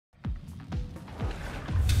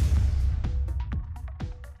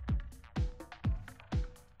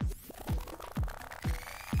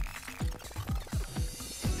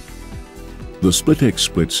The Splitex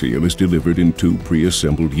split seal is delivered in 2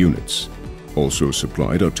 pre-assembled units. Also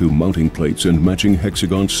supplied are 2 mounting plates and matching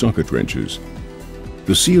hexagon socket wrenches.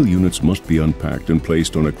 The seal units must be unpacked and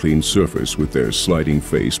placed on a clean surface with their sliding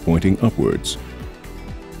face pointing upwards.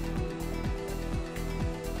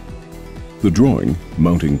 The drawing,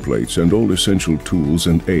 mounting plates and all essential tools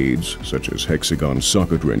and aids such as hexagon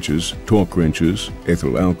socket wrenches, torque wrenches,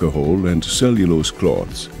 ethyl alcohol and cellulose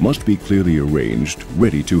cloths must be clearly arranged,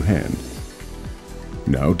 ready to hand.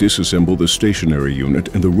 Now disassemble the stationary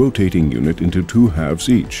unit and the rotating unit into 2 halves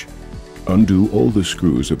each. Undo all the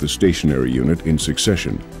screws of the stationary unit in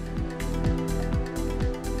succession.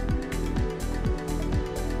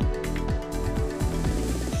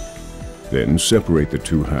 Then separate the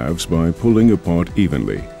 2 halves by pulling apart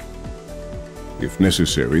evenly. If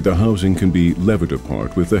necessary, the housing can be levered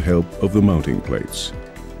apart with the help of the mounting plates.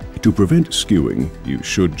 To prevent skewing, you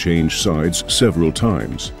should change sides several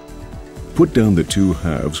times. Put down the 2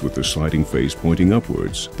 halves with the sliding face pointing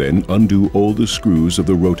upwards, then undo all the screws of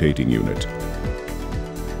the rotating unit.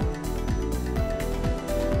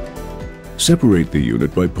 Separate the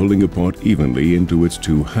unit by pulling apart evenly into its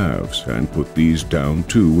 2 halves and put these down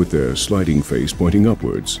too with their sliding face pointing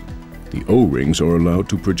upwards. The O-rings are allowed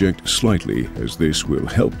to project slightly as this will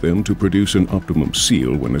help them to produce an optimum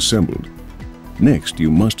seal when assembled. Next, you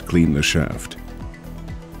must clean the shaft.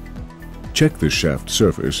 Check the shaft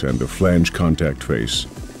surface and the flange contact face.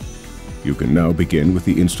 You can now begin with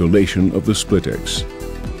the installation of the Splitex.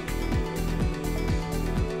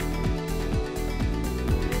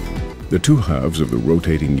 The 2 halves of the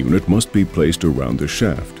rotating unit must be placed around the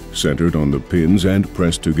shaft, centered on the pins and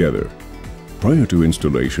pressed together. Prior to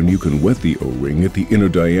installation, you can wet the O-ring at the inner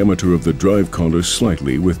diameter of the drive collar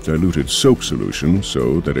slightly with diluted soap solution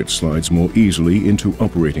so that it slides more easily into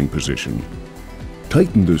operating position.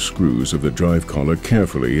 Tighten the screws of the drive collar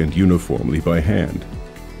carefully and uniformly by hand.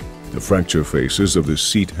 The fracture faces of the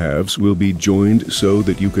seat halves will be joined so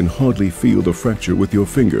that you can hardly feel the fracture with your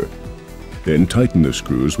finger. Then tighten the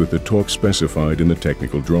screws with the torque specified in the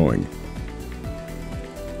technical drawing.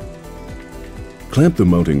 Clamp the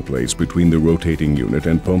mounting plates between the rotating unit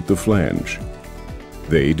and pump the flange.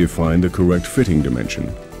 They define the correct fitting dimension.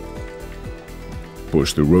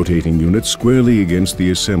 Push the rotating unit squarely against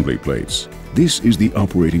the assembly plates. This is the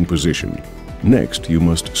operating position. Next, you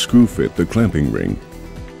must screw fit the clamping ring.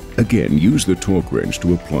 Again, use the torque wrench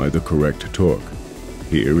to apply the correct torque.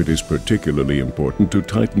 Here it is particularly important to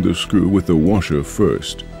tighten the screw with the washer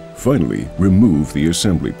first. Finally, remove the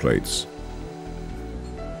assembly plates.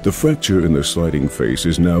 The fracture in the sliding face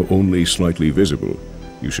is now only slightly visible.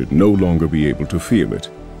 You should no longer be able to feel it.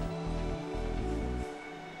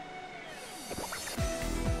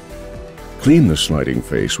 Clean the sliding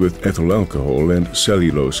face with ethyl alcohol and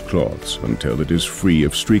cellulose cloths until it is free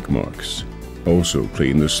of streak marks. Also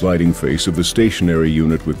clean the sliding face of the stationary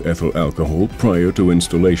unit with ethyl alcohol prior to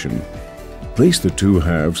installation. Place the 2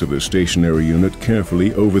 halves of the stationary unit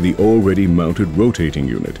carefully over the already mounted rotating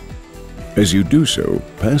unit. As you do so,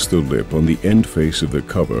 pass the lip on the end face of the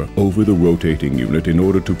cover over the rotating unit in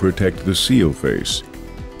order to protect the seal face.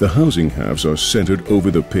 The housing halves are centered over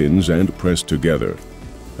the pins and pressed together.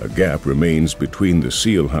 A gap remains between the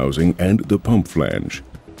seal housing and the pump flange.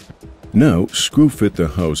 Now, screw fit the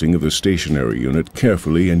housing of the stationary unit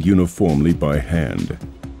carefully and uniformly by hand.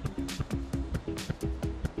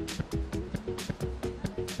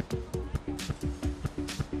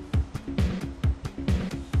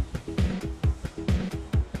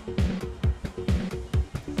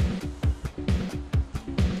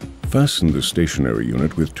 Fasten the stationary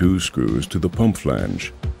unit with 2 screws to the pump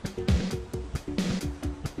flange.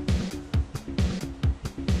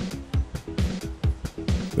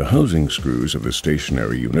 The housing screws of the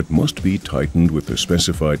stationary unit must be tightened with the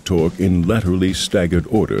specified torque in laterally staggered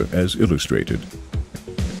order as illustrated.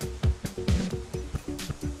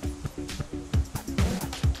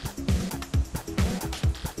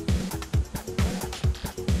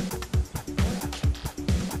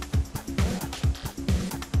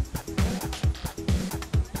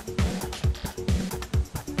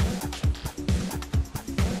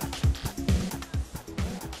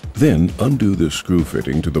 Then undo the screw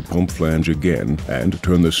fitting to the pump flange again and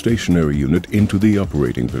turn the stationary unit into the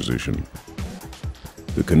operating position.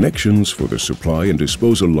 The connections for the supply and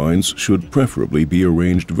disposal lines should preferably be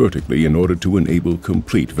arranged vertically in order to enable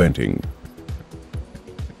complete venting.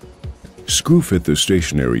 Screw fit the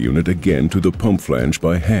stationary unit again to the pump flange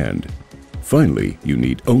by hand. Finally, you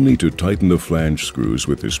need only to tighten the flange screws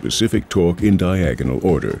with the specific torque in diagonal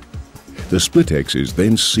order. The Splitex is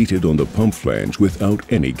then seated on the pump flange without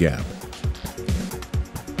any gap.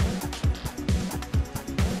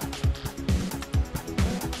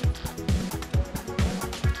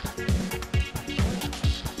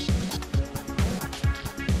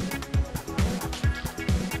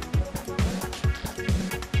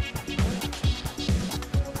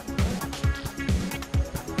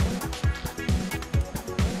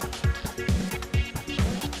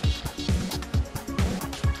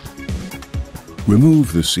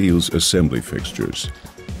 Remove the seal's assembly fixtures.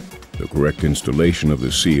 The correct installation of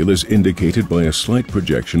the seal is indicated by a slight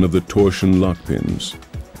projection of the torsion lock pins.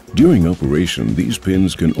 During operation, these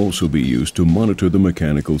pins can also be used to monitor the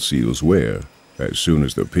mechanical seal's wear. As soon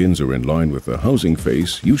as the pins are in line with the housing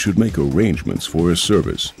face, you should make arrangements for a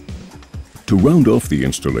service. To round off the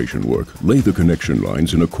installation work, lay the connection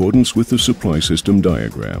lines in accordance with the supply system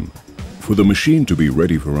diagram. For the machine to be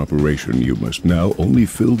ready for operation, you must now only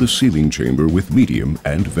fill the sealing chamber with medium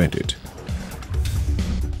and vent it.